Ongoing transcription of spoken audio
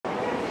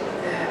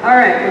All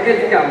right, we're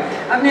good to go.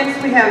 Up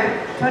next we have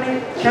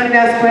Tony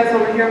Vasquez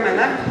over here on my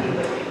left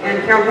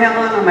and Carol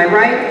Catlin on my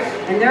right,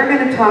 and they're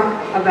going to talk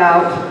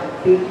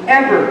about the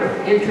ever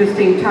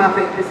interesting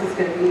topic. This is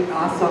going to be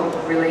also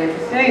really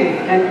interesting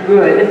and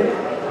good,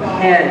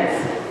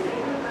 heads.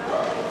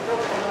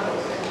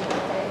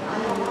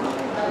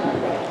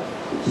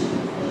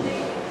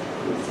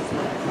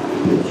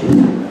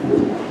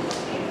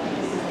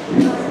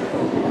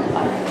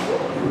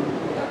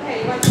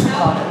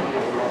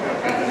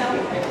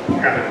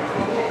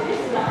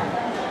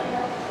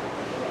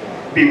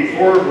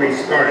 Before we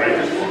start,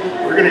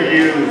 we're going to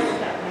use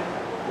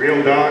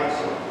real dogs,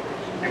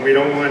 and we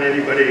don't want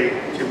anybody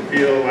to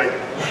feel like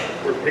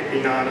we're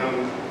picking on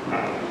them.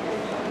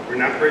 We're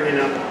not bringing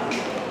up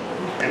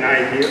an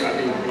idea, I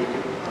mean,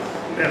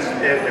 the best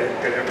head that we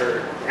could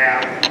ever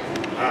have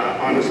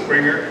on a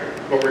Springer,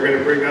 but we're going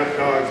to bring up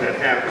dogs that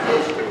have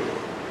close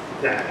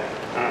to that.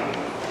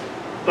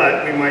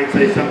 But we might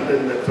say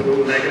something that's a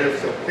little negative,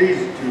 so please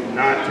do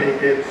not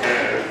take it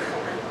as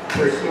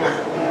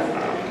personal.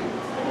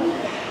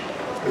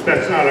 Because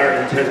that's not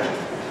our intention.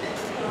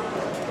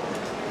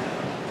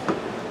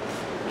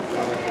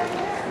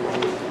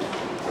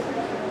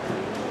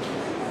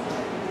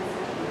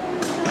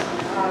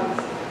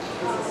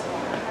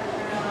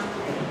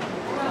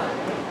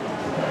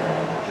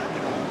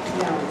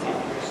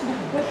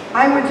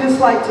 I would just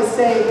like to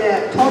say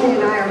that Tony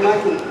and I are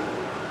lucky.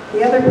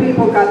 The other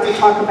people got to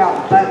talk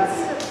about butts.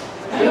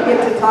 We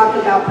get to talk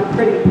about the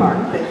pretty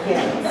part, the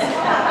heads.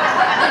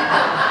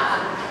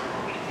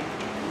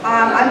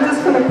 I'm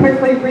just going to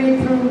quickly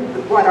read through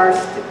what our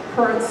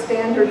current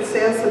standard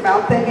says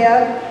about the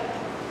head.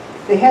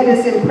 The head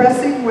is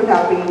impressive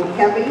without being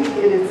heavy.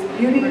 Its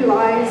beauty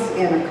lies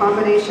in a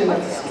combination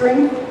of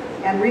strength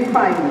and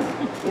refinement.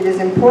 It is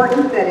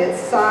important that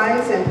its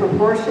size and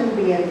proportion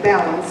be in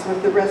balance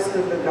with the rest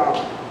of the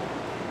dog.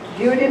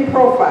 Viewed in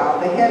profile,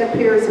 the head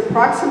appears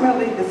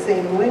approximately the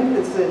same length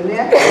as the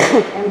neck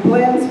and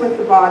blends with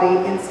the body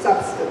in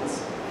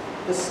substance.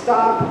 The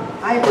stop,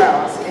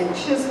 eyebrows, and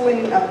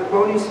chiseling of the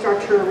bony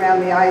structure around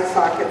the eye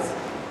sockets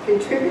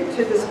contribute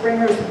to the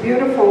Springer's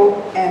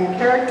beautiful and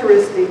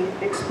characteristic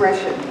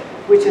expression,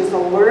 which is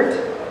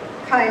alert,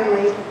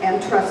 kindly,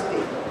 and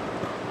trusting.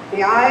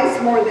 The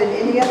eyes, more than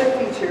any other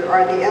feature,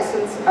 are the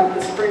essence of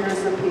the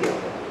Springer's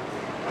appeal.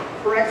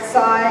 Correct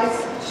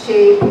size,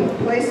 shape,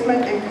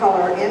 placement, and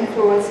color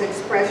influence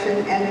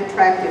expression and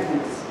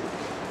attractiveness.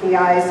 The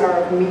eyes are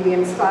of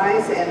medium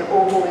size and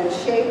oval in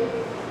shape,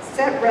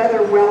 set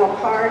rather well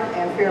apart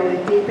and fairly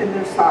deep in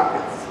their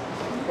sockets.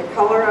 The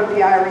color of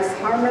the iris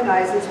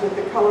harmonizes with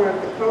the color of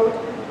the coat,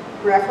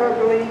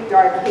 preferably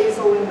dark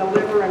hazel in the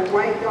liver and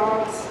white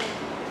dogs,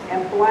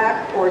 and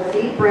black or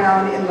deep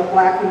brown in the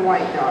black and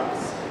white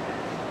dogs.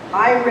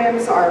 Eye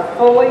rims are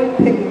fully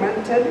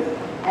pigmented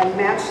and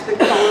match the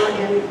color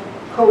in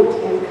coat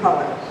in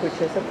color.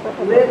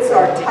 Lids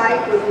are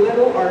tight with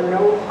little or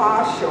no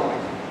paw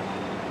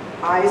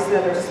showing. Eyes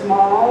that are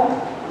small,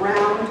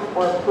 round,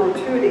 or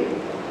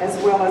protruding, as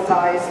well as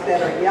eyes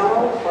that are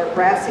yellow or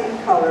brassy in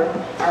color,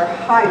 are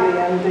highly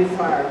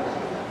undesirable.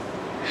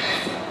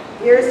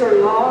 Ears are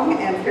long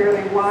and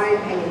fairly wide,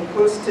 hanging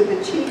close to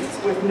the cheeks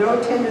with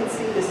no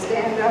tendency to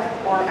stand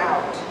up or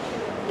out.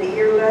 The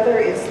ear leather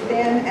is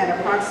thin and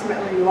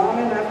approximately long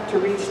enough to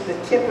reach the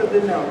tip of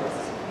the nose.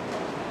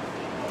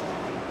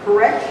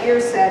 Correct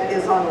ear set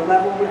is on a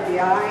level with the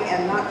eye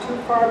and not too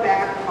far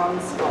back on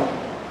the skull.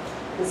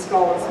 The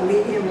skull is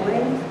medium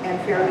length and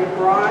fairly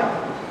broad,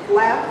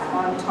 flat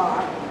on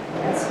top,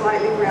 and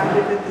slightly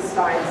rounded at the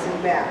sides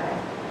and back.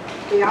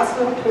 The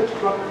occiput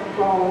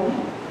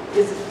bone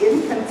is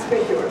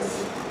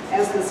inconspicuous.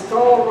 As the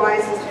skull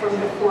rises from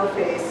the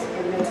foreface,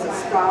 it makes a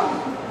stop,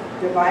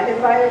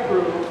 divided by a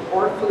groove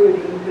or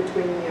fluting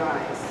between the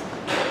eyes.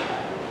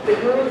 The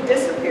groove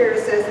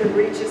disappears as it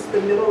reaches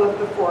the middle of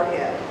the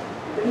forehead.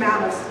 The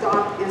amount of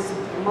stop is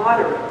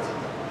moderate.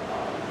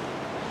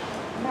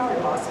 Now I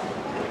lost it.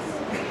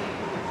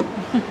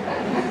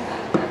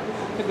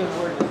 A good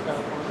word to go.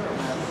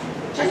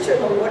 I should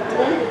have looked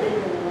at it.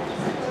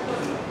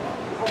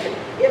 Okay.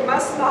 It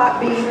must not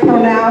be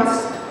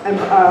pronounced.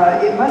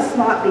 It must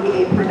not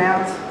be a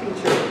pronounced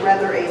feature,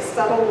 rather a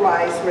subtle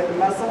rise where the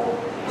muzzle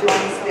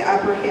joins the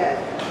upper head.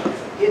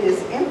 It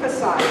is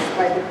emphasized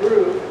by the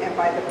groove and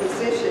by the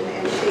position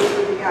and shape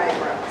of the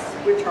eyebrows,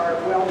 which are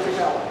well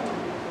developed.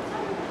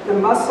 The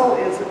muzzle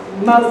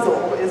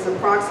is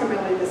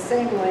approximately the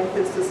same length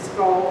as the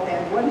skull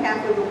and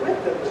 1/2 of the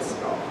width of the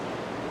skull.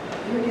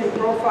 Viewed in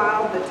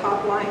profile, the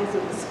top lines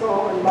of the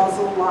skull and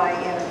muzzle lie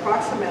in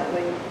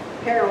approximately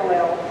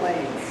parallel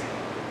planes.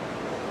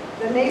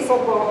 The nasal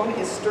bone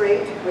is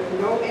straight with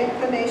no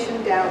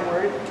inclination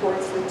downward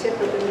towards the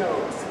tip of the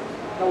nose,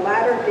 the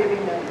latter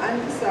giving an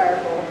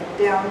undesirable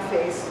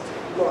down-faced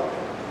look.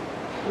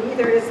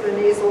 Neither is the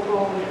nasal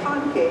bone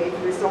concave,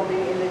 resulting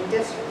in a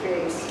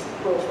disc-face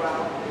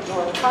profile,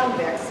 nor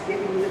convex,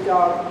 giving the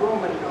dog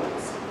Roman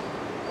nose.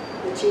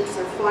 The cheeks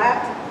are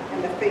flat,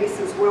 and the face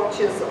is well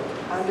chiseled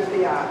under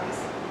the eyes.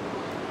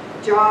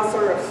 Jaws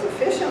are of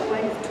sufficient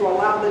length to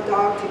allow the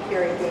dog to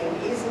carry game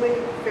easily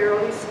mostly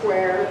fairly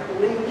square,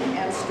 lean,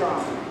 and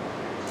strong.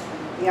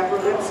 The upper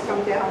lips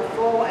come down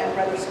full and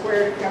rather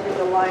square to cover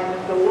the line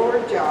of the lower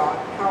jaw.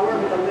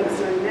 However, the lips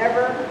are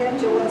never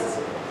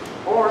pendulous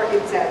or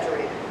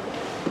exaggerated.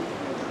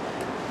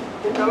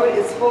 The note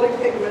is fully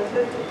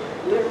pigmented,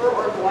 liver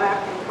or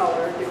black in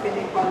color,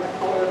 depending upon the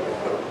color of the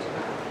coat.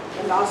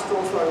 The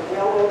nostrils are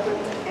well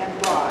opened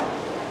and broad.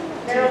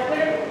 Carol, put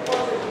it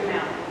closer to your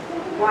mouth.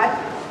 What?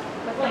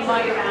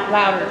 Closer to your mouth.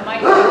 Louder. The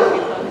mic needs to be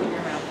close to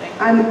your mouth. Thank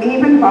you. An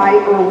even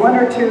bite or one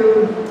or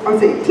two,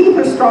 teeth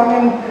are strong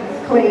and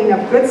clean,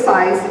 of good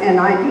size, and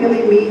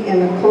ideally meet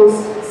in a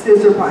close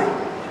scissor bite.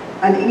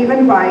 An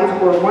even bite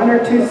or one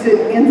or two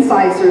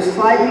incisors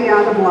slightly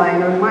out of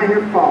line are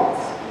minor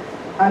faults.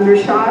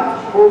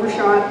 Undershot,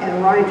 overshot,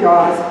 and wry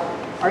jaws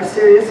are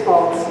serious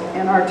faults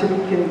and are to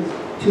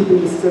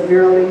be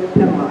severely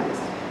penalized.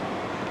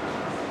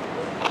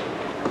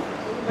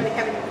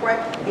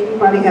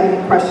 Anybody have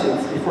any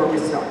questions before we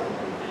start?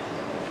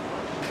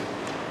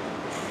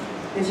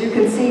 As you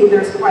can see,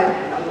 there's quite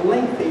a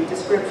lengthy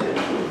description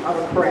of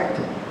a correct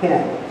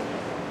head.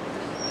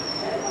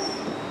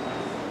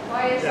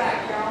 Why is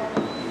that, Carol?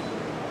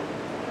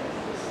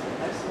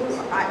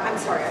 I'm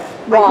sorry.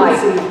 Why? I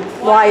can see.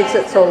 Why is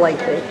it so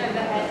lengthy? The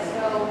head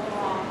so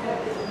long?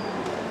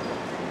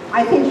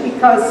 I think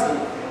because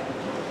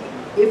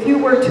if you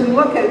were to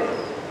look at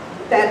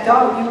that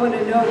dog, you want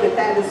to know that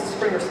that is a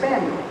Springer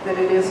Spaniel, that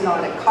it is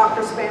not a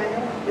Cocker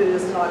Spaniel, it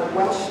is not a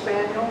Welsh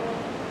Spaniel,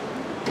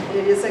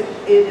 it is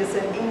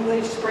an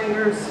English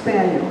Springer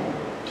Spaniel.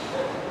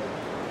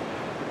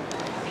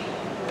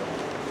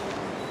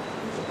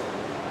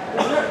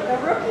 The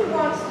rookie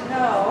wants to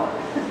know,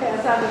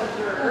 as I'm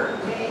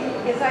observed,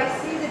 is I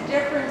see the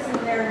difference in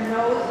their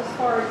nose as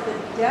far as the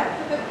depth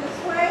of it this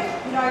way.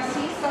 You know, I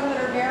see some that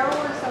are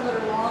narrower and some that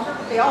are longer,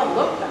 but they all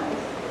look nice.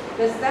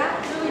 Does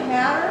that really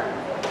matter?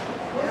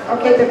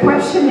 Okay, the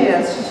question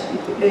is,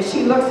 as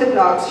she looks at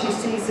dogs, she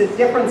sees a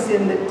difference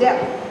in the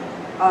depth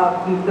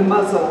of the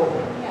muzzle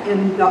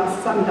in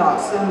some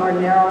dogs. Some are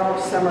narrower,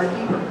 some are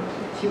deeper.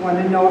 She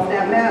wanted to know if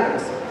that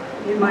matters.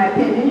 In my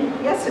opinion,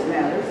 yes, it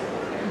matters.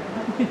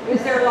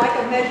 Is there like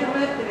a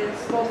measurement that it's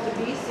supposed to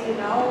be so you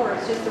know, or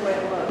it's just the way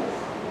it looks?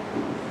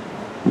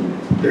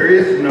 There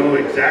is no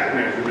exact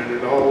measurement.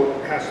 It all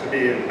has to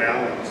be in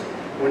balance.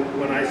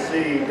 When I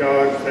see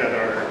dogs that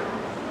are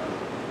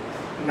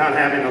not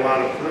having a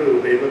lot of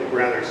flu, they look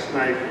rather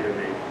snipey to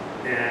me,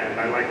 and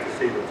I like to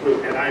see the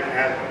flu. And I've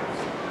had those,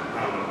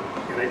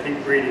 and I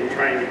keep breeding,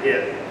 trying to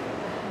get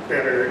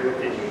better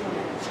looking,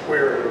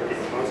 square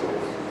looking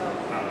muzzles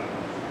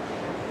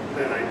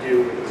than I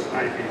do with the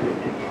snipey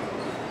looking muzzles.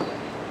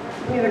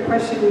 We had a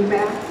question in the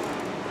back.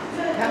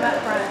 Come up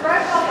front.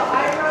 Describe all the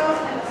eyebrows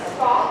and the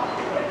stalk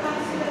that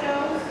comes to the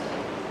nose.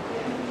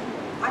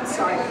 I'm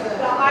sorry,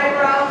 The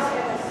eyebrows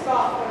and the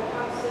stalk when it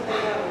comes to the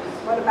nose.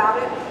 what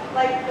about it?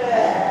 Like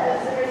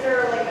is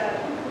there like a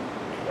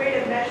way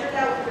to measure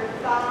that with your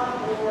thumb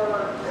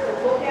or to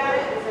look at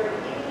it? Is there an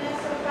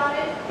evenness about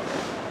it?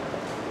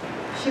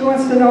 She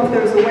wants to know if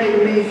there's a way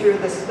to measure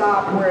the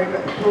stop where it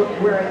goes,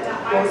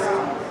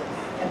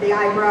 and the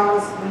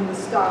eyebrows and the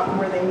stop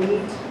where they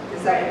meet.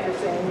 Is that what you're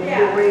saying? Is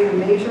there a way to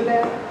measure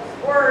that?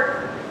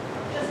 Or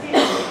just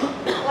even,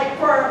 like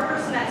for a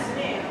person that's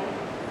new,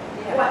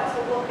 what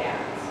to look at?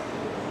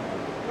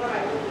 What am I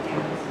looking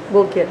at?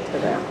 We'll get to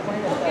that.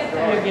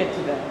 We'll get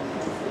to that.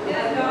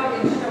 That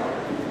dog is short.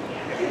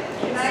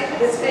 Can I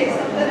just say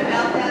something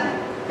about that?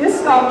 This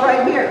stop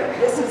right here,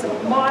 this is a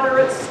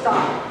moderate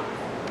stop.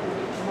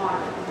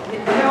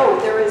 No,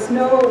 there is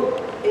no,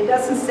 it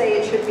doesn't say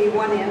it should be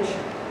 1 inch,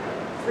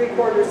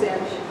 3/4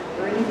 inch,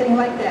 or anything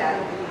like that.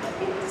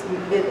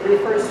 It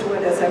refers to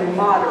it as a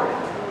moderate.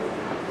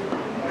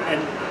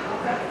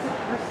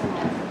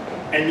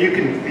 And you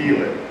can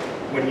feel it.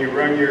 When you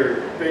run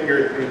your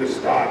finger through the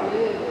stop,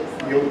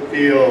 you'll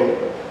feel,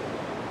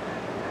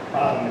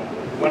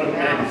 one of the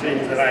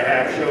magazines that I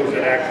have shows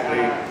it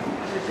actually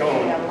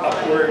going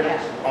upward,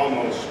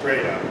 almost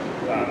straight up.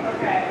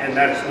 And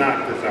that's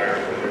not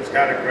desirable. It's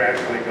got to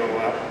gradually go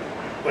up,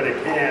 but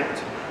it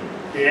can't,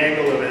 the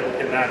angle of it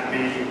cannot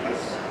be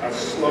a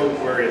slope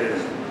where it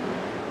is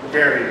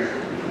very,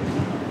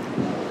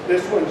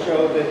 this one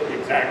shows it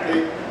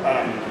exactly,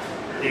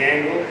 the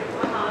angle,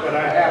 but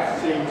I have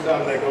seen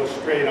some that go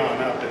straight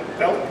on up and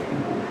felt,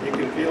 you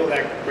can feel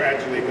that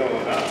gradually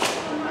going up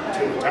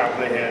to the top of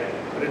the head,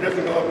 but it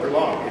doesn't go up for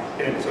long.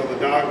 And so the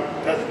dog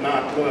does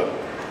not look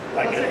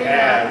like it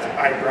has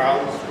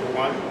eyebrows for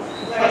one.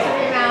 Close to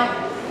your mouth.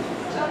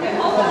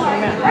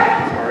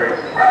 Sorry.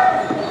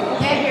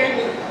 And here.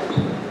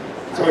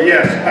 So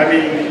yes, I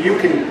mean, you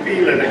can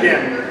feel it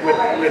again, with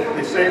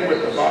the same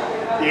with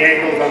the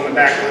angles on the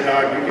back of the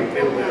dog, you can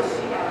feel this.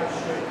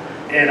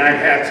 And I've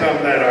had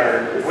some that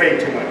are way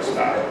too much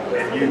stop,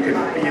 and you can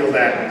feel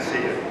that and see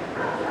it.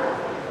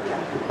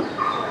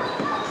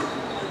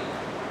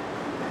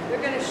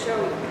 They're going to show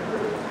you.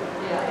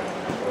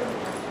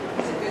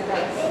 He's a good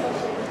guy.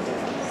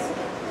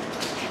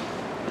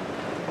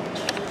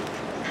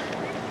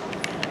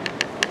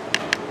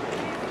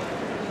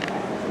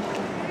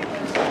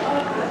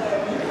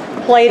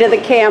 display to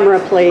the camera,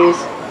 please.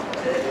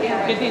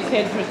 Get these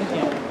heads for the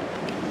camera.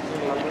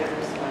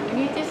 You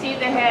need to see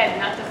the head,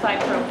 not the side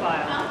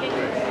profile.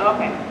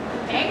 Okay.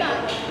 Hang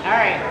on. All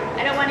right.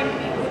 I don't want him to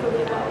be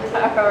wiggly wobbly.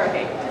 All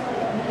right.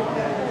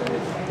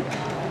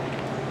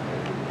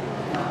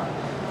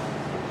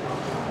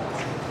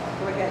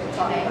 Go ahead and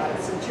talk about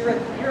it, since you're at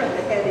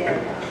the head end.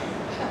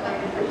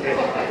 Okay.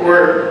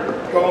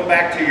 We're going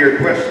back to your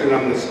question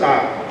on the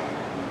stop.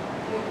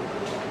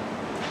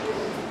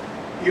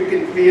 You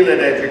can feel it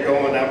as you're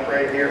going up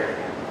right here.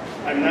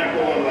 I'm not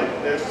going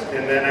like this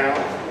and then out.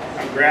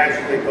 I'm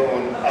gradually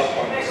going up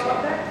on the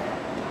stop.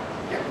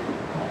 Yeah.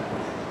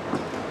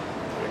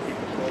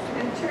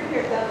 And turn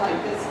your thumb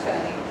like this,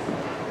 Tony.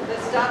 The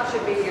stop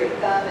should be your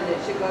thumb and it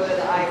should go to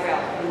the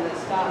eyebrow from the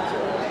stop to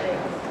the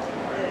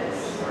this.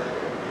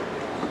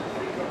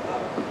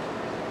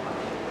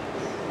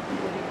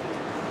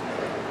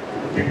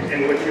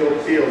 And what you'll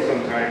feel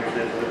sometimes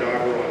is the dog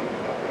going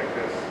up like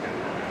this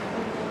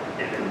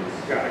and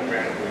it's got a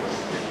gradually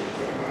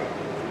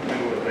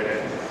move with it.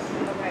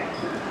 Okay.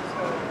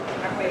 So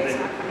that way it's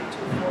not coming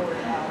too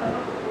forward out.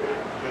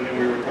 And then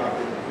we were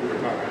talking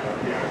about the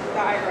The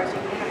eyebrow. eyebrows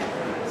are behind.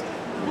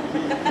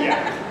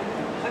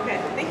 Yeah. Okay,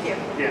 thank you.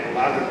 Yeah, a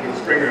lot of the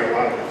Springer, a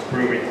lot of it's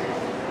grooming.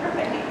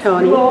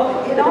 Tony? Well,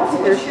 it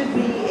also should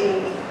be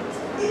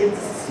it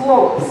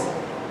slopes.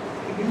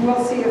 You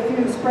will see a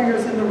few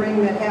springers in the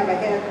ring that have a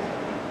head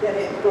that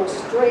it goes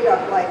straight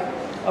up like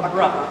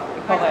Abrupt.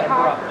 We call that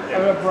abrupt.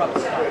 Or abrupt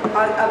stop.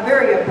 a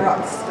very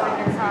abrupt stop.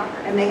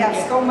 And they have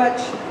so much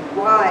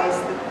rise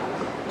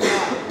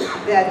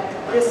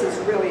that this is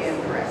really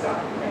impressive.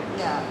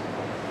 Yeah.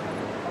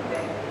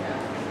 Okay.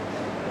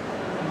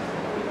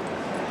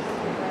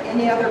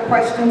 Any other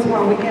questions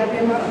while we have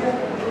him up here?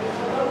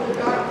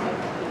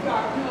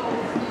 Dark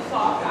nose,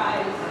 soft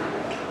eyes,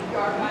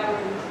 dark eyes,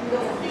 you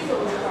don't see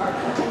those dark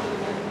eyes.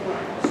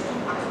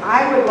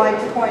 I would like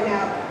to point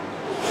out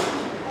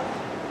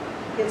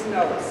his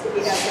nose.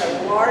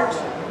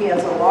 He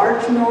has a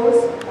large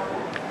nose.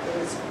 It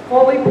is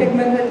fully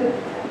pigmented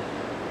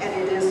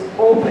and it is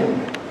open.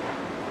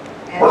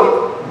 And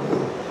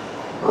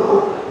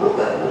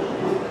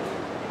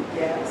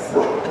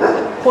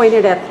yes. Point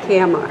it at the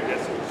camera.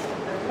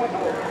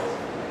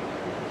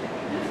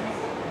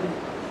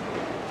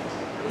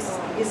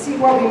 You see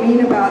what we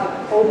mean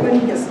about open?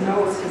 His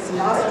nose, his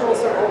nostrils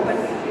are open.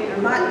 They're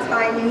not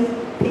tiny,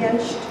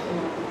 pinched.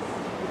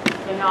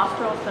 The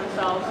nostrils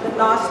themselves. The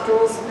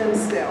nostrils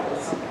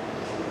themselves.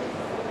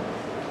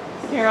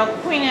 Carol,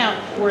 point out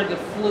where the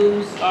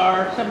flues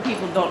are. Some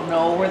people don't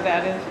know where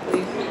that is,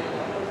 please.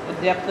 The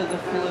depth of the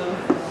flue.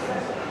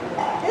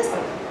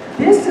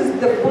 This is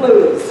the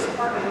blues.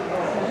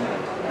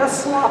 The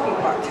sloppy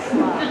part.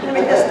 I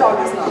mean, this dog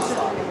is not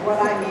sloppy. What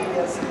I mean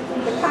is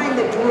the kind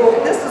that drool.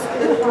 This is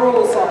the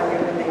drools on you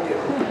when they do.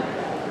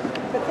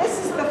 But this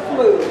is the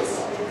flues,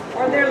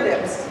 or their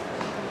lips.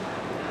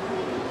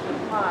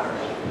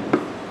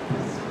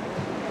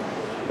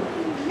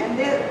 And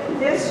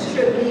this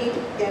should be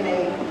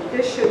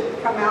this should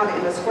come out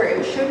in a square.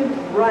 It shouldn't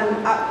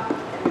run up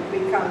and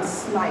become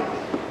snipey.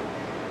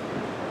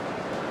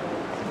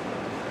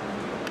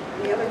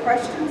 Any other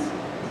questions?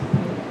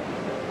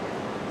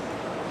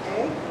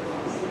 Okay.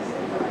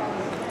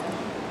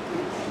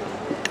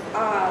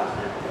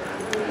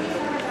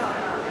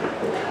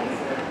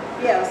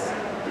 Yes.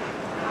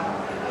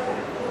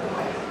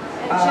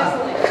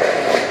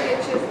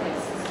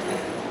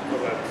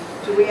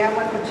 Do we have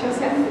one for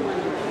chiseling?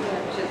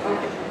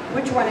 Okay.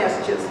 Which one has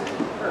chiseling?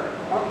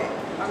 Okay.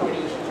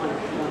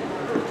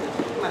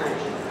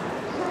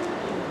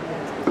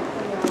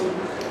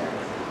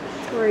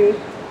 Three.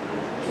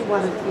 You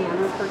want a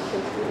canner for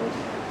chiseling?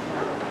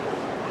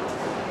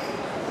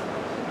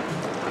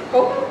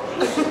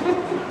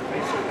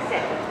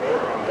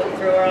 Don't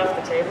throw her off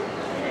the table.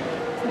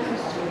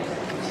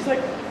 She's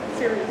like,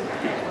 serious.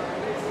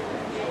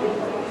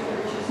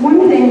 One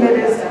thing that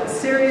is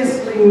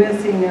seriously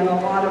missing in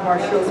a lot of our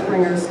show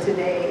springers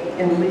today,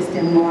 at least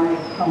in my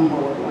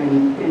humble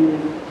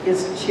opinion,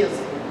 is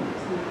chiseling.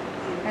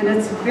 And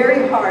it's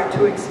very hard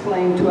to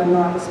explain to a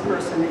novice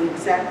person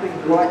exactly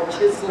what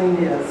chiseling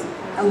is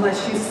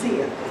unless you see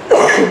it.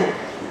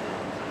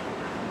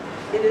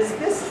 It is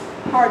this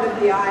part of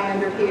the eye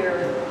under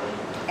here,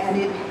 and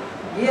it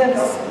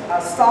gives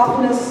a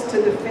softness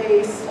to the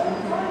face.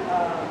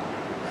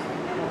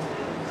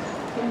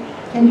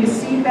 Can you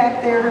see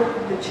back there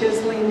the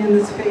chiseling in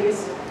this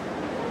face?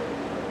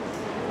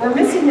 We're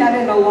missing that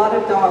in a lot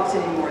of dogs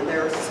anymore.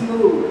 They're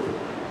smooth,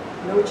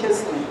 no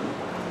chiseling.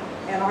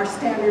 And our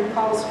standard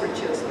calls for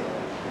chiseling.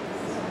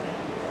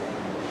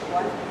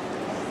 What?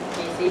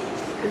 Easy.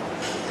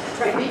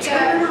 Try to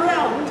turn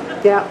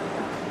around. Yeah.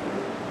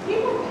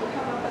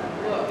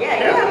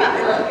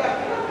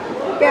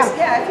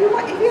 Yeah,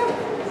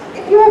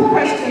 if you have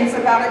questions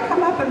about it,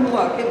 come up and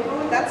look.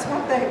 That's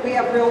what we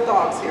have real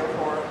dogs here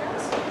for.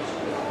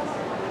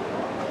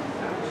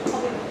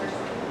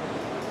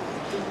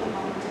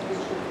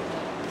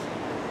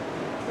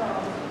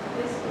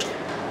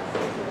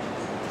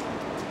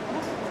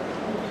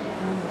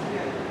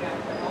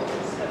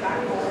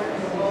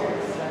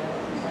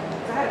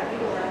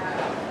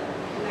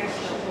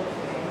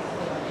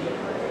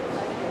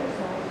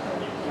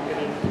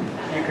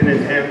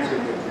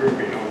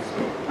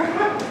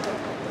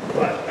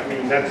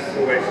 that's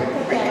the way we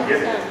can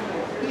get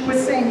it. He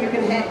was saying you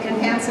can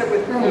enhance it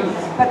with grooming,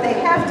 but they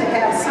have to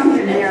have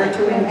something there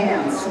to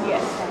enhance.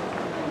 Yes.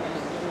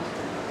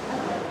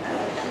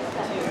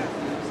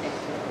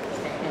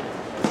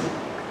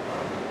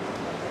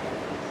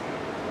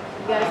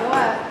 You gotta go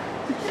up.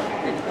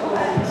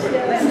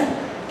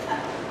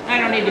 I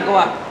don't need to go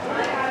up.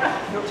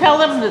 Tell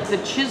them that the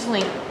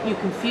chiseling, you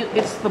can feel,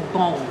 it's the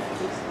bone.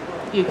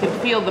 You can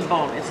feel the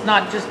bone. It's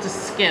not just the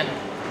skin.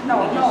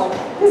 No,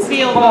 this is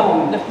Feel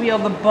bone. feel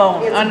the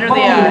bone It's under bone.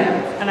 the eye.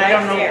 And I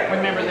don't Right there.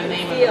 remember the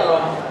name of the Feel.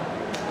 bone.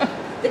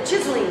 The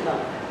chiseling bone.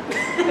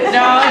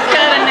 No, it's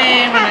got a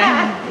name.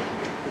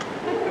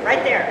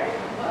 Right there.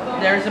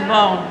 There's a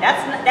bone.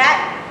 That's not,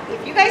 that,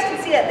 if you guys can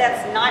see that,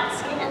 that's not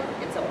skin.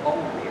 It's a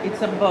bone there.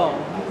 It's a bone.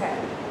 Okay.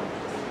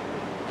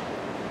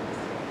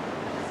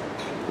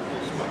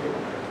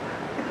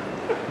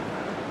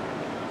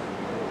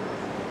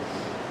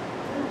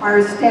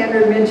 Our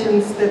standard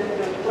mentions that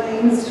the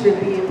planes should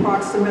be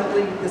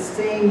approximately the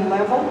same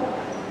level,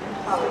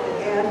 top of the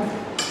head,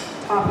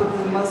 top of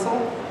the muzzle,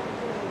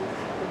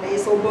 the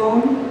nasal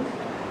bone.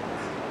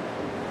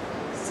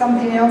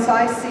 Something else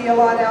I see a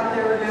lot out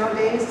there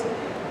nowadays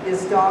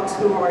is dogs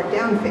who are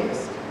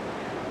down-faced.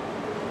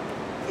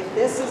 If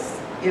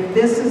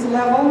this is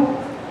level,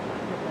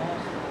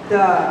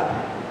 the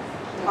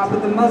top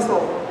of the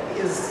muzzle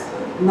is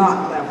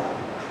not level.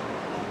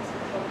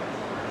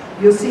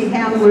 You'll see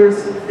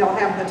handlers, they'll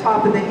have the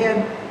top of the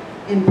head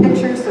in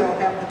pictures, they'll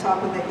have the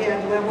top of the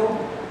head level,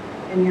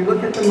 and you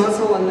look at the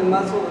muzzle and the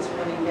muzzle is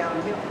running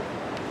downhill.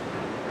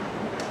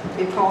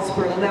 It calls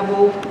for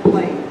level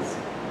planes.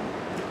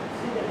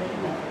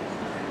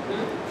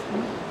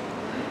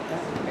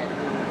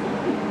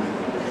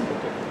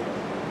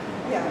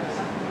 Yeah.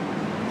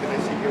 Can I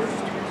see yours?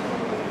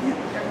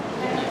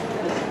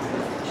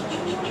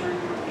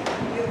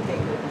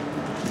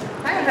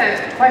 I have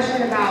a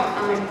question about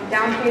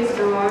down-faced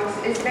dogs.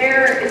 Is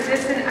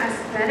this an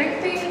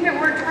aesthetic thing that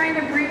we're trying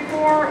to breed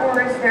for,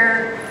 or is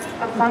there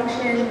a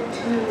function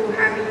to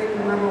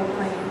having level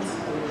planes?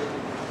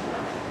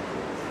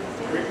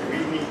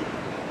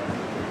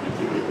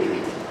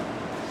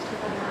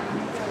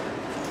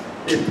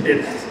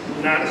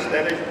 It's not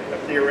aesthetic, but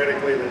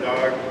theoretically the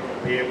dog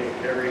will be able to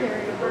carry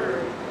the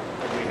bird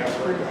when we have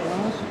bird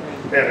dogs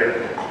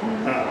better.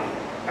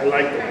 I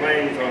like the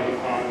planes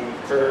on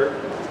fur,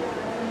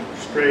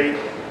 straight,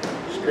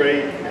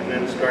 and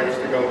then starts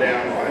to go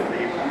down by the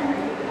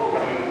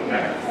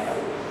back.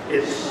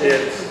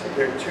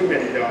 There are too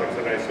many dogs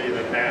that I see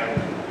that have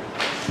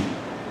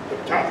the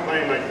top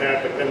plane like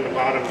that, but then the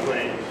bottom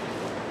plane,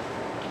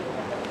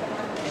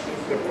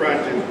 the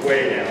front is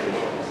way down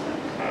low.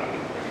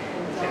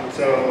 And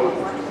so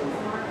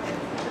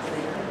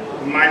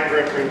my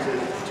preference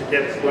is to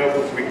get as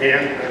level as we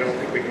can. I don't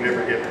think we can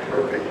ever get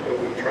perfect, but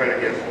we try to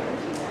get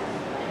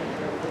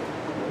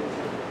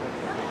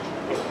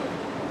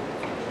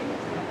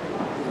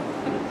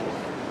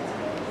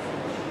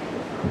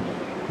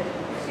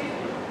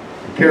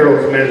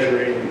Carol's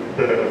measuring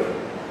the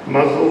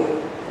muzzle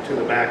to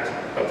the back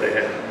of the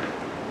head.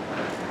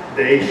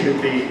 They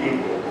should be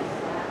equal.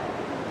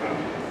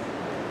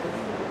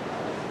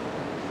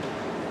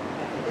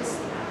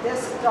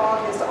 This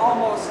dog is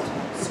almost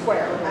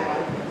square.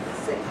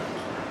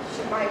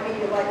 She might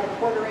be like a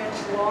quarter-inch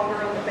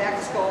longer on the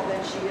back skull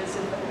than she is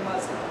in the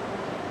muzzle.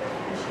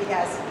 And she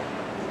has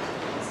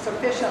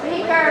sufficient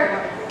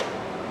Speaker.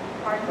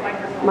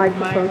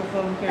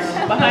 Microphone,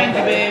 Carol. Behind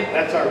you, babe.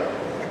 That's our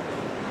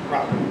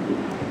problem.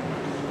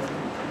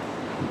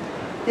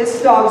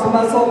 This dog's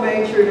muzzle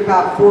measured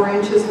about 4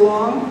 inches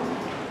long.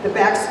 The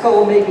back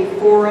skull may be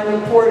 4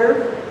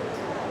 1/4.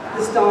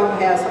 This dog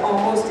has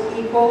almost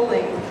equal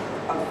length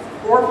of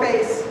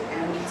foreface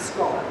and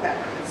skull, back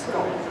and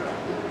skull.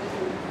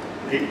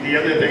 The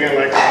other thing I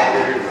like about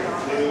her is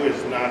the blue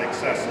is not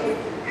excessive,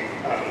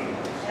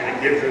 and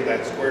it gives her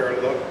that square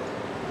look.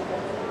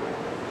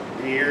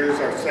 The ears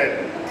are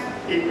set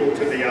equal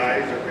to the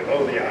eyes or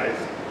below the eyes,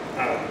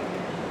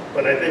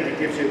 but I think it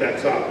gives you that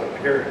soft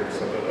appearance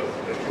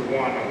that you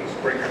want on the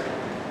Springer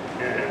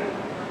and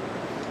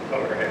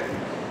over head.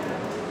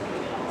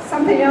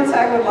 Something else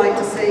I would like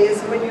to say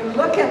is when you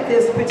look at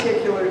this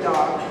particular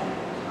dog,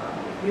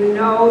 you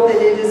know that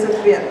it is a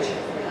bitch.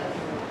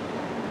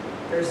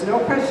 There's no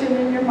question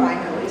in your mind,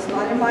 at least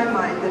not in my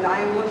mind, that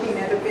I am looking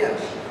at a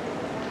bitch.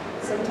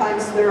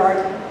 Sometimes there are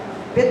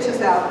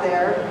bitches out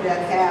there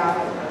that have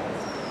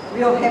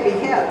real heavy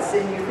heads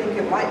and you think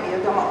it might be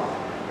a dog.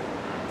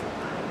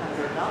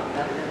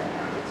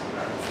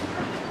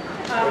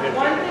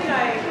 One thing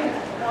I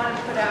want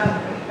to put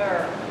out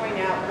or point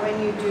out,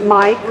 when you do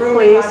Mike,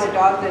 grooming please. on a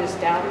dog that is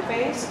down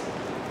faced,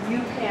 you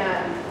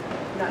can,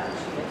 not that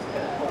she is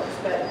good, of course,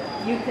 but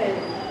you can,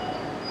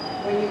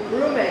 when you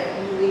groom it,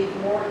 you leave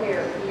more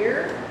hair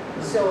here,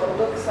 so it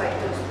looks like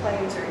those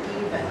planes are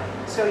even.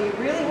 So you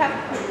really have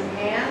to put your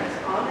hands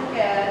on the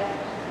head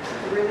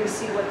to really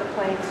see what the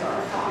planes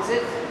are.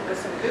 Because with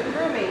some good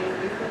grooming,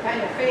 you can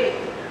kind of fake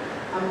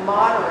a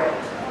moderate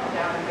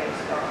down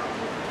face dog.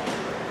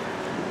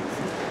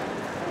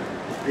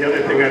 The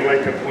other thing I'd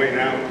like to point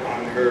out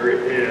on her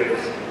is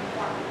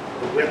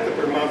the width of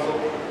her muzzle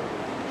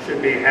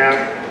should be half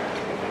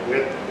the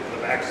width of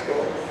the back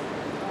skull.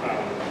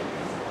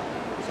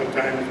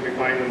 Sometimes we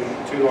find them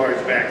too large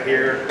back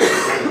here,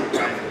 sometimes we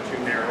find them too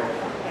narrow,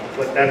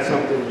 but that's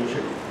something you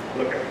should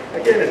look at.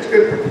 Again, it's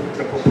good,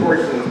 the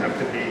proportions have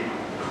to be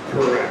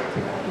correct.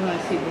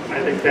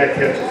 I think that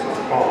catches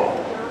us all.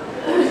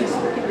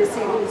 Looking to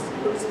see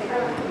who's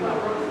there.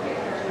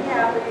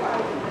 Yeah.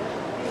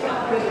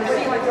 What do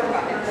you want to talk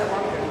about?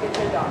 Get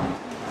your dog.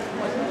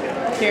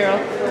 Carol.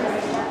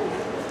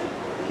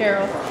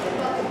 Carol.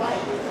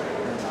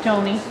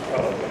 Tony.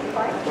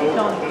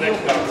 The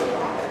next dog.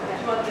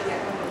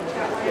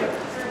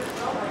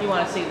 You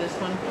want to see this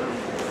one?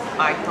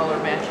 Eye color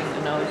matching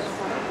the nose.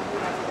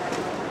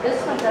 This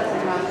one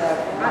doesn't have the,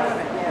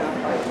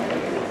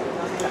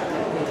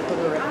 Put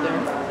her up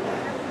there.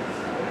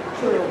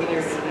 Put her over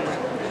there.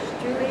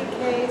 Julie K.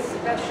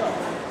 Special. I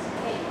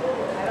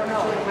don't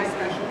know, am I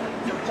special?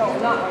 No,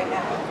 not right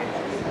now.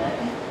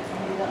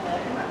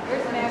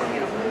 Where's the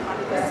napkin?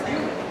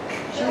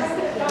 Just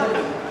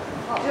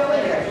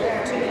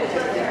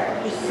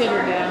sit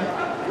her down.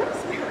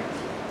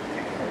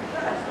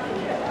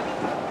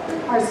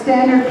 Our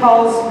standard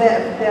calls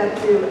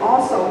that do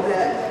also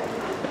that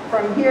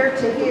from here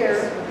to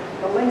here,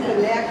 the length of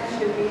the neck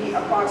should be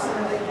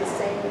approximately the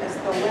same as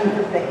the length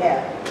of the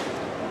head.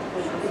 The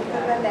length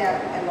of the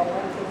neck and the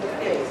length of the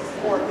face,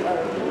 or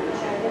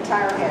the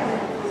entire head.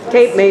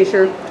 tape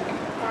measure.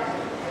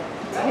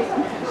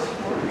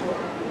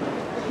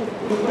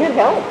 It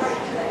helps.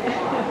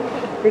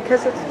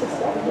 Because it's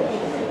deceptive.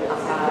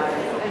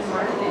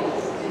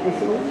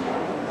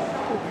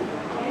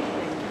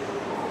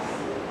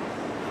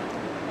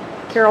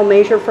 Carol,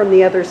 measure from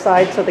the other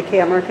side so the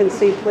camera can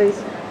see, please.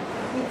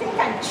 You think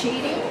I'm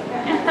cheating?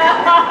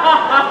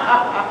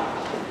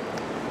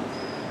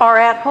 Our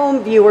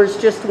at-home viewers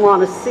just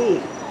want to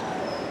see.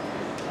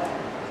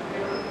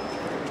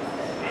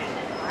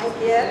 I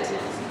get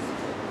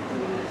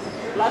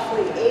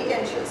roughly 8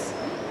 inches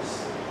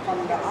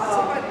from the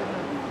occiput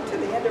to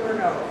the end of her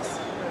nose.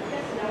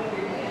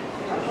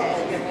 Okay.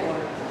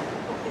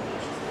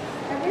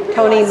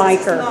 Tony This is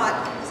Miker. not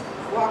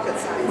rocket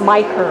science.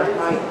 Miker.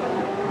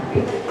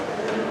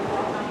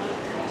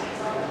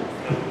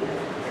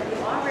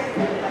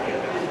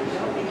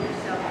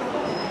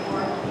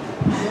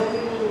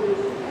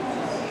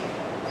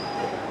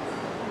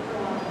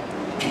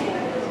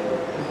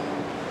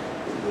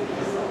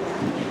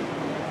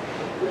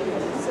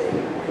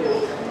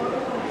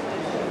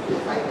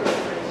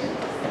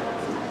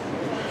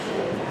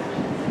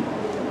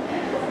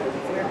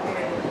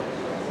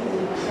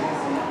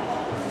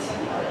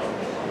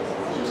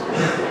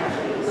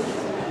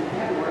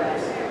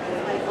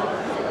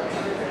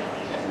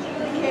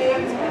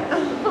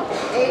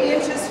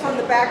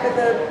 Back of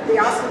the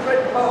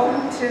occiput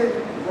bone to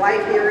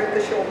right here at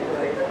the shoulder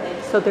blade.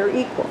 So they're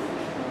equal.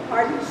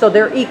 Pardon? So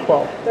they're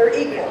equal. They're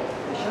equal.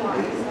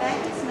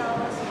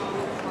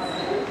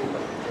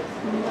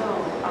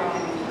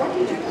 What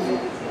did you do?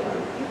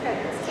 You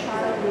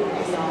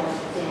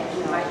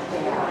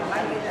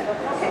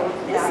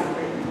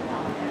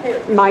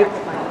had Mike.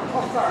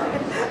 Oh, sorry.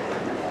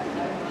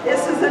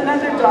 This is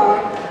another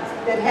dog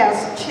that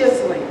has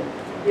chiseling.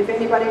 If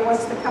anybody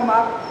wants to come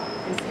up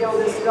and feel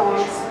this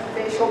dog's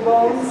facial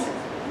bones,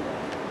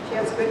 she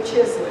has good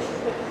chiseling.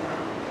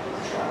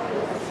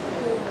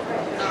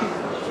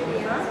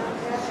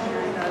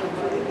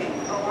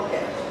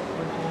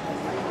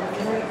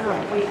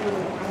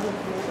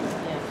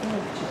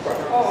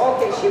 Oh,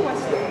 okay, she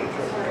wants to.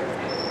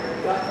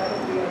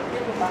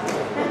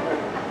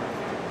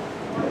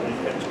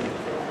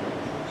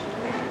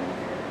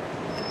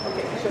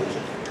 Okay, so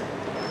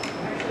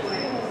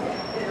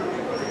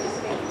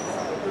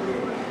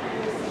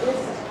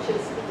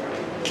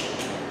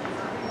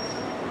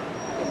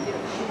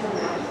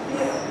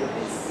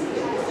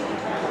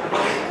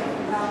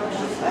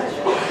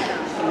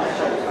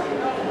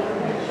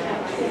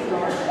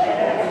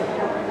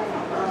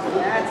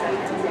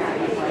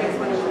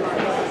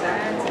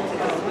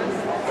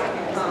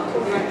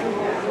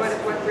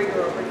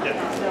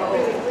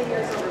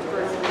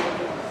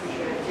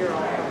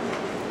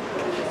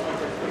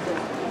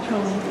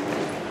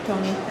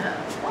Tony,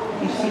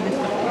 you see this,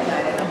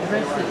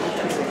 address the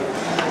issue.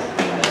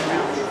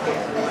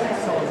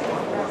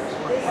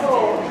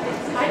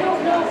 I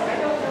don't know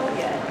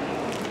yet.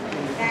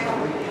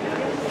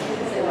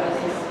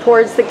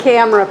 Towards the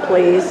camera,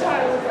 please.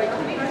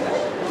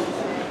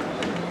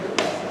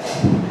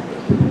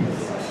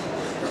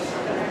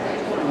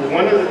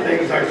 One of the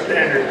things our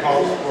standard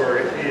calls for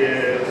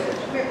is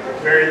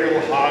very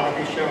little haw to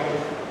be shown,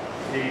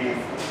 the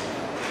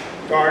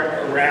dark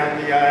around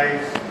the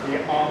eyes,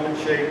 the almond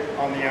shape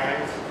on the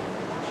eyes.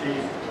 You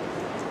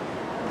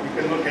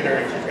can look at her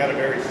and she's got a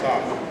very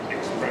soft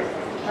expression.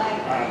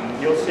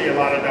 You'll see a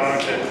lot of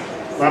dogs that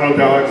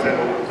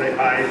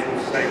the eyes will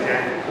stay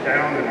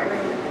down and I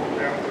will pull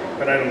down,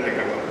 but I don't think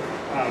I will.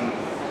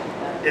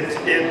 It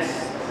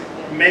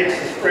makes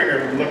the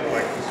Springer look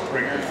like the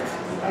Springer.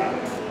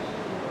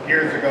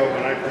 years ago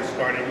when I first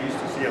started, you used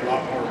to see a lot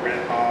more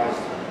red paws.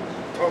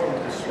 Totally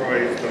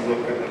destroys the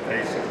look of the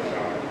face of the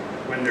dog.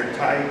 When they're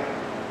tight,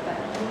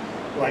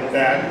 like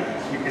that,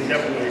 you can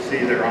definitely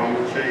see their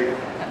almond shape.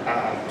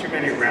 Too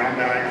many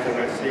round eyes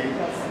that I see.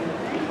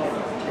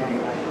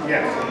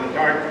 Yes, and the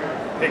dark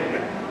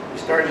pigment. You're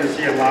starting to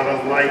see a lot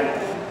of light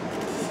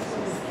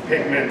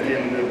pigment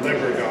in the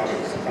liver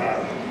dogs.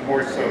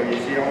 More so, you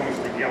see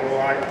almost a yellow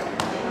eye.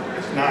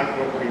 It's not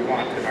what we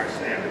want in our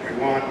standard. We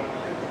want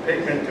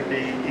pigment to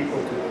be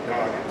equal to the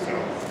dog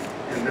itself.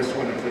 And this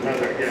one is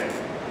another, again,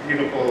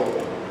 beautiful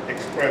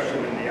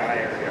expression in the eye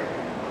area.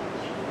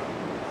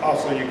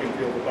 Also, you can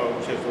feel the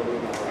bone chisel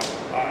in the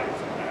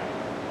eyes and that.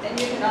 And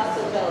you can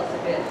also tell it's a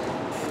bitch.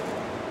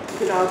 You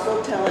can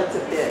also tell it's a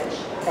bitch.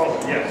 Oh,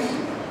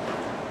 yes.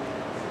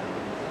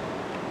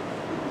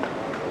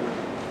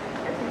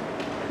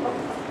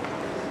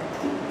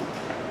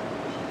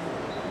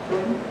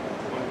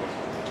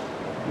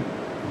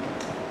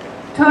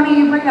 Tony,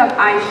 you bring up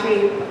eye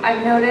shape.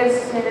 I've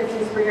noticed in a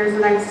few springers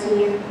that I've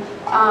seen,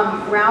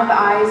 round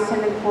eyes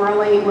tend to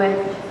correlate with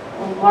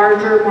a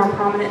larger, more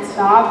prominent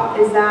stop.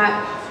 Is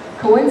that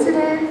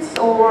coincidence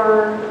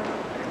or?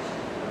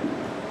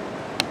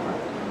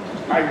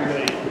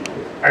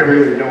 I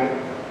really don't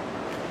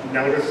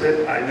notice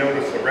it. I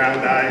notice the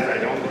round eyes. I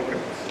don't look at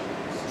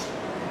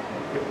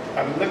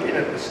I'm looking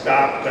at the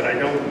stop, but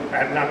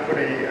I've not put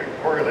any,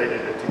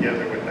 correlated it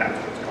together with that's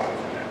what's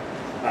causing it.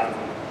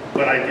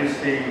 But I do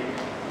see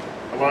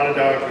a lot of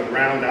dogs with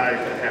round eyes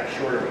that have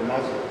shorter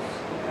muzzles.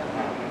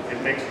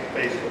 It makes the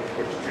face look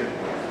pushed in.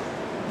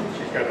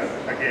 She's got,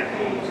 again,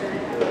 almost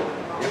equal,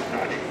 if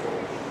not equal.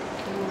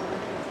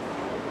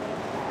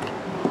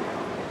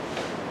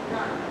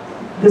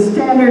 The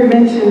standard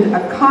mentioned a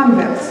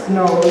convex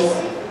nose,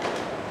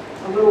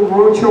 a little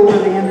roach over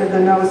the end of the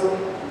nose.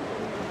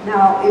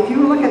 Now, if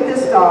you look at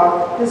this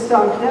dog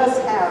does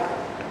have,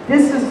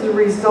 this is the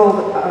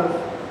result of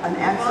an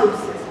accident.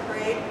 So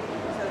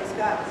he's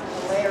got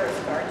a layer of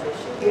scar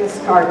tissue. He has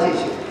scar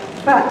tissue.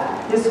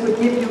 But this would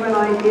give you an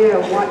idea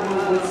of what you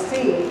would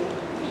see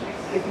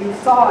if you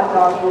saw a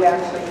dog who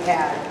actually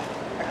had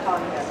a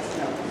convex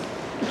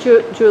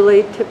nose.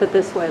 Julie, tip it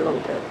this way a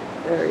little bit.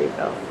 There you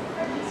go.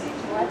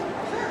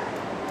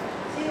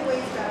 See the way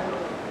he's got a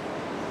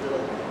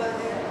little buzz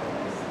there?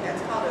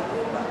 That's called a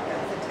booba.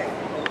 That's the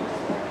technical word.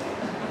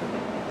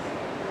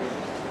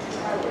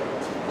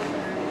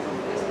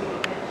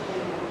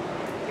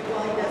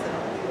 Well, he doesn't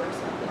always work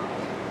something.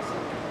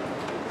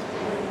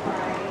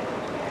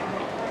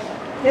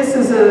 This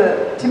is,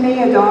 to me,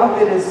 a dog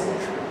that is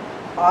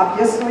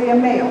obviously a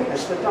male.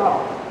 It's a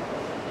dog.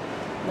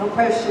 No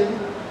question.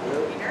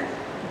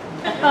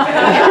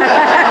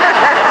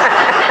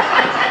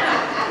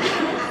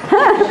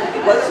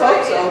 Let's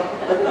hope so.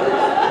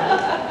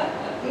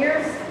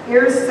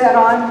 Ears set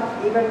on,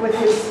 even with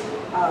his,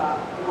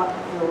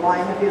 the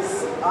line of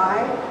his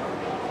eye.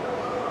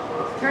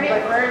 Turn it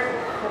forward.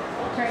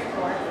 Turn it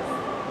forward.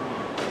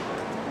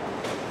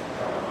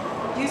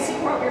 Do you see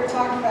what we were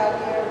talking about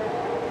here?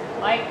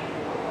 Like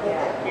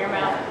your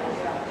mouth.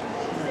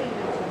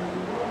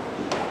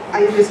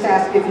 I just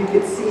asked if you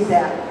could see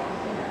that,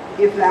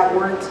 if that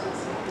weren't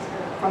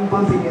from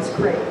bumping his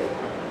crate.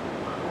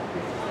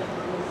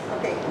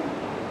 Okay.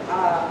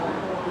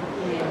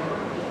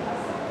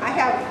 I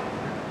have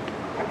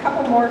a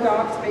couple more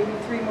dogs, maybe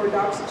 3 more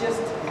dogs,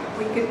 just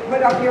we could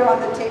put up here on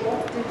the table.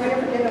 Did we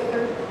ever get a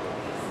third?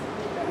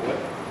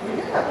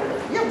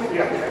 Yeah, we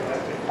got.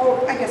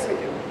 Oh, I guess we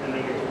do.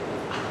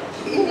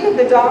 Any of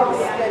the dogs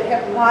that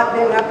have not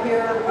been up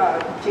here,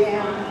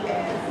 Jan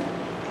and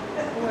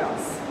who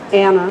else?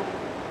 Anna.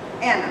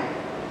 Anna.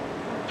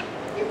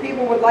 If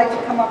people would like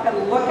to come up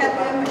and look at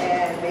them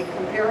and make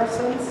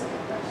comparisons.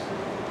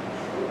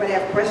 Anybody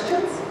have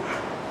questions?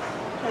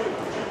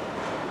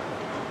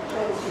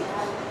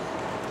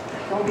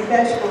 Don't be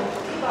bashful.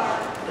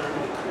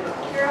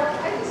 Carol,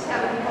 I just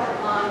have a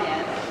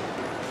comment.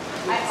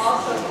 I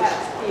also have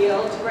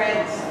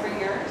field-bred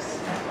springers,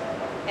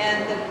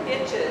 and the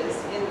bitches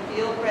in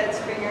field-bred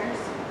springers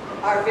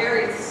are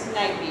very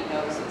snipey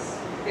noses,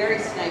 very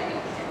snipey.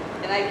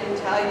 And I can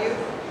tell you,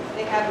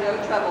 they have no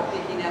trouble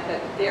picking up a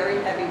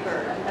very heavy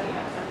bird.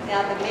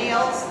 Now the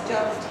males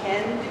don't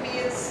tend to be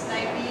as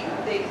snipey.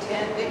 They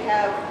tend to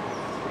have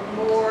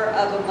more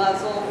of a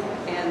muzzle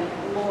and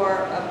more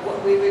of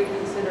what we would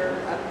consider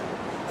a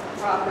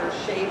proper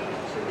shape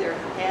to their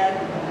head.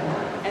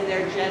 And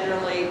they're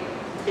generally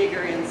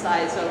bigger in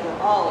size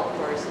overall, of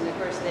course. And of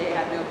course they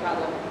have no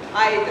problem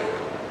either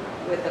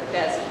with a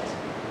pheasant.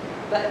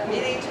 But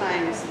many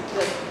times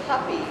the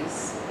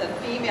puppies, the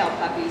female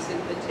puppies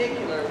in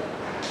particular,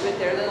 with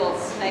their little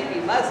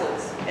snipey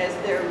muzzles, as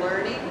they're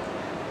learning,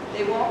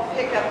 they won't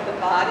pick up the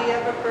body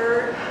of a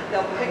bird.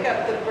 They'll pick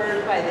up the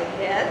bird by the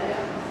head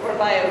or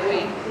by a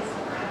wing.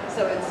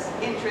 So it's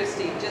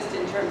interesting just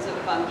in terms of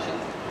function.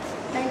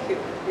 Thank you.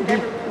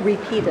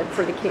 Repeat it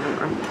for the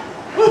camera.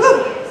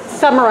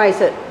 Summarize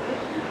it.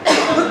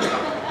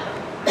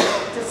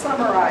 To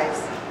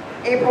summarize,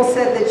 April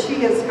said that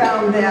she has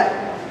found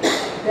that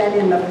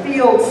in the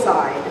field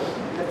side,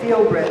 the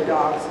field-bred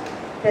dogs,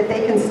 that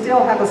they can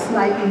still have a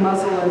snipey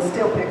muzzle and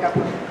still pick up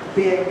a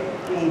big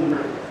game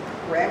bird,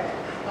 correct?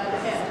 By the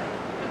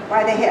head.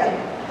 By the head.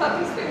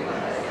 Puppies pick them up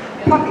by the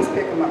head. Puppies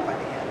pick them up by the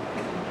head.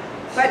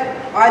 But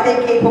are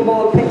they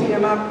capable of picking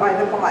them up by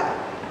the body?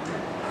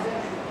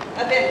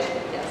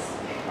 Eventually, yes.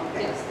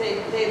 Okay. Yes,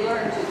 they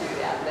learn to do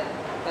that,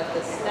 but the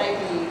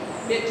snipey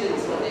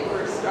bitches, when they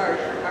first start,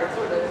 are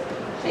sort of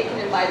taking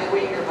them by the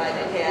wing or by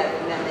the head,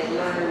 and then they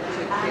learn to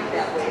pick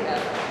that way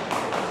up.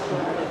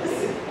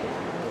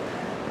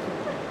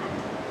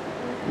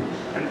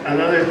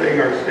 Another thing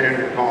our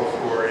standard calls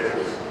for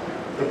is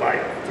the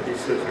bite to be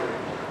scissored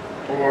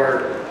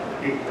or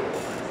equal.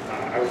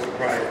 I was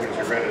surprised when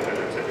she read it that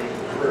it said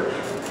equal first.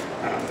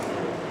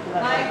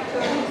 Mike,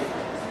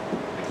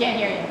 I can't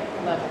hear you.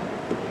 Love it.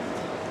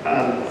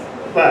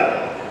 But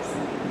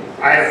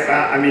I have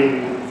found, I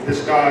mean,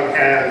 this dog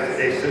has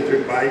a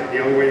scissored bite. The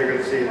only way you're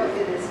going to see it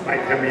is by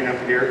coming up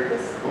here.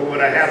 But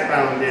what I have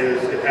found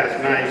is it has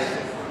nice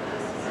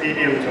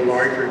medium to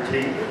larger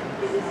teeth.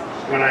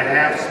 When I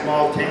have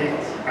small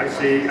teeth,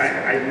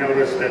 I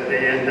notice that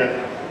they end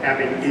up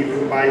having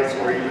even bites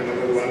or even a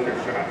little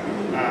undershot.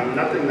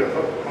 Nothing to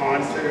hook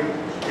onto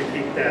to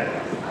keep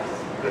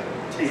the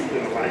teeth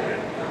in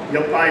alignment.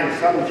 You'll find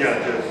some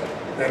judges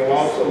that will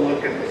also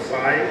look at the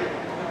side,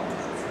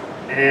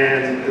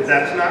 and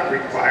that's not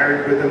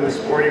required within the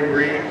sporting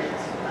breed.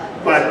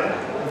 But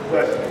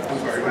I'm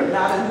sorry, what?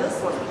 Not in this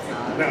one.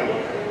 No.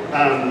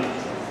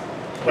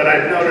 But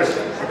I've noticed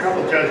a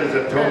couple judges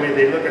have told me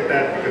they look at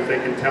that because they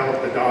can tell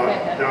if the dog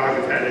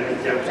has had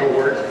any dental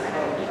work.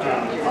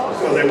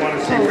 So they want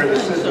to see where the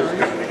scissors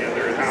come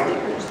together and how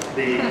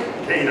the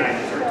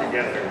canines are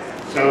together.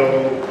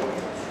 So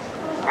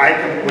I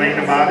complain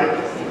about it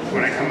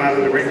when I come out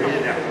of the ring. You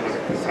didn't have to look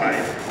at the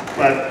side.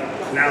 But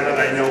now that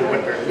I know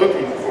what they're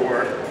looking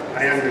for,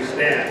 I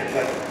understand.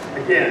 But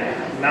again,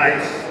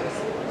 nice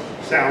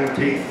sound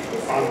teeth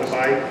on the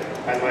bite.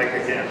 I like,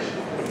 again,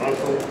 the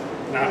muscle,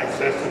 not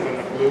excessive in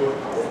the blue.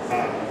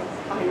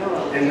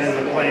 And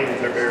then the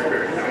planes are very,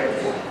 very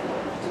nice.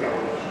 So.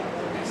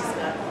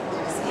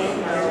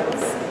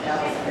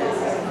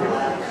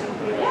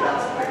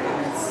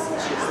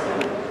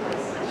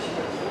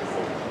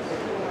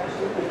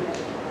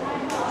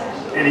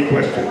 Any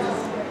questions?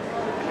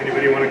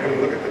 Anybody want to come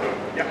look at the dog?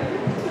 Yeah.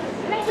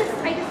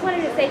 I just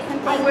wanted to say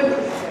something.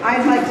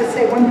 I'd like to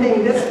say one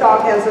thing. This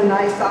dog has a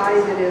nice eye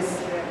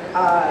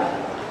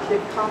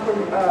that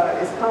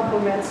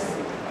complements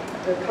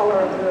the color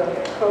of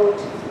the coat,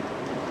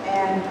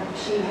 and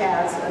she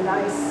has a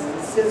nice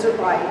scissor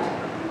bite.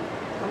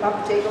 Come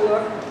up, take a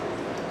look.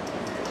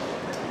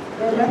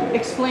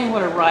 Explain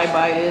what a rye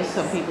bite is.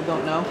 Some people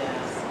don't know.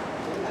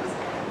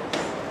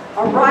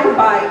 A rye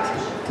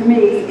bite, to me,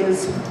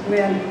 is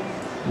when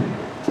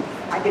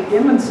I can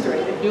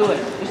demonstrate it. Do it.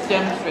 Just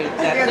demonstrate it.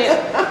 That's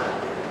it.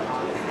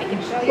 I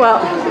can show you. Well,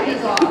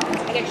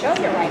 I can show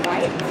you right,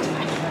 right?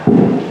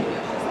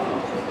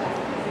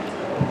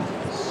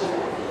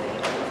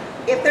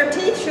 If their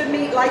teeth should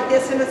meet like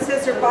this in a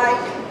scissor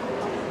bite,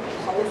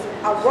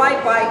 a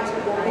rye bite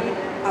will be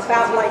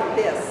about like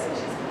this.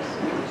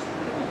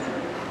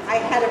 I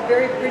had a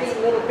very pretty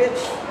little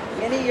bitch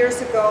many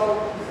years ago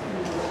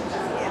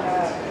in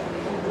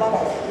a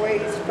long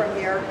ways from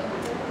here,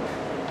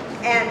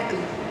 and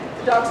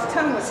the dog's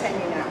tongue was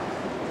hanging out.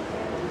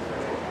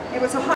 It was a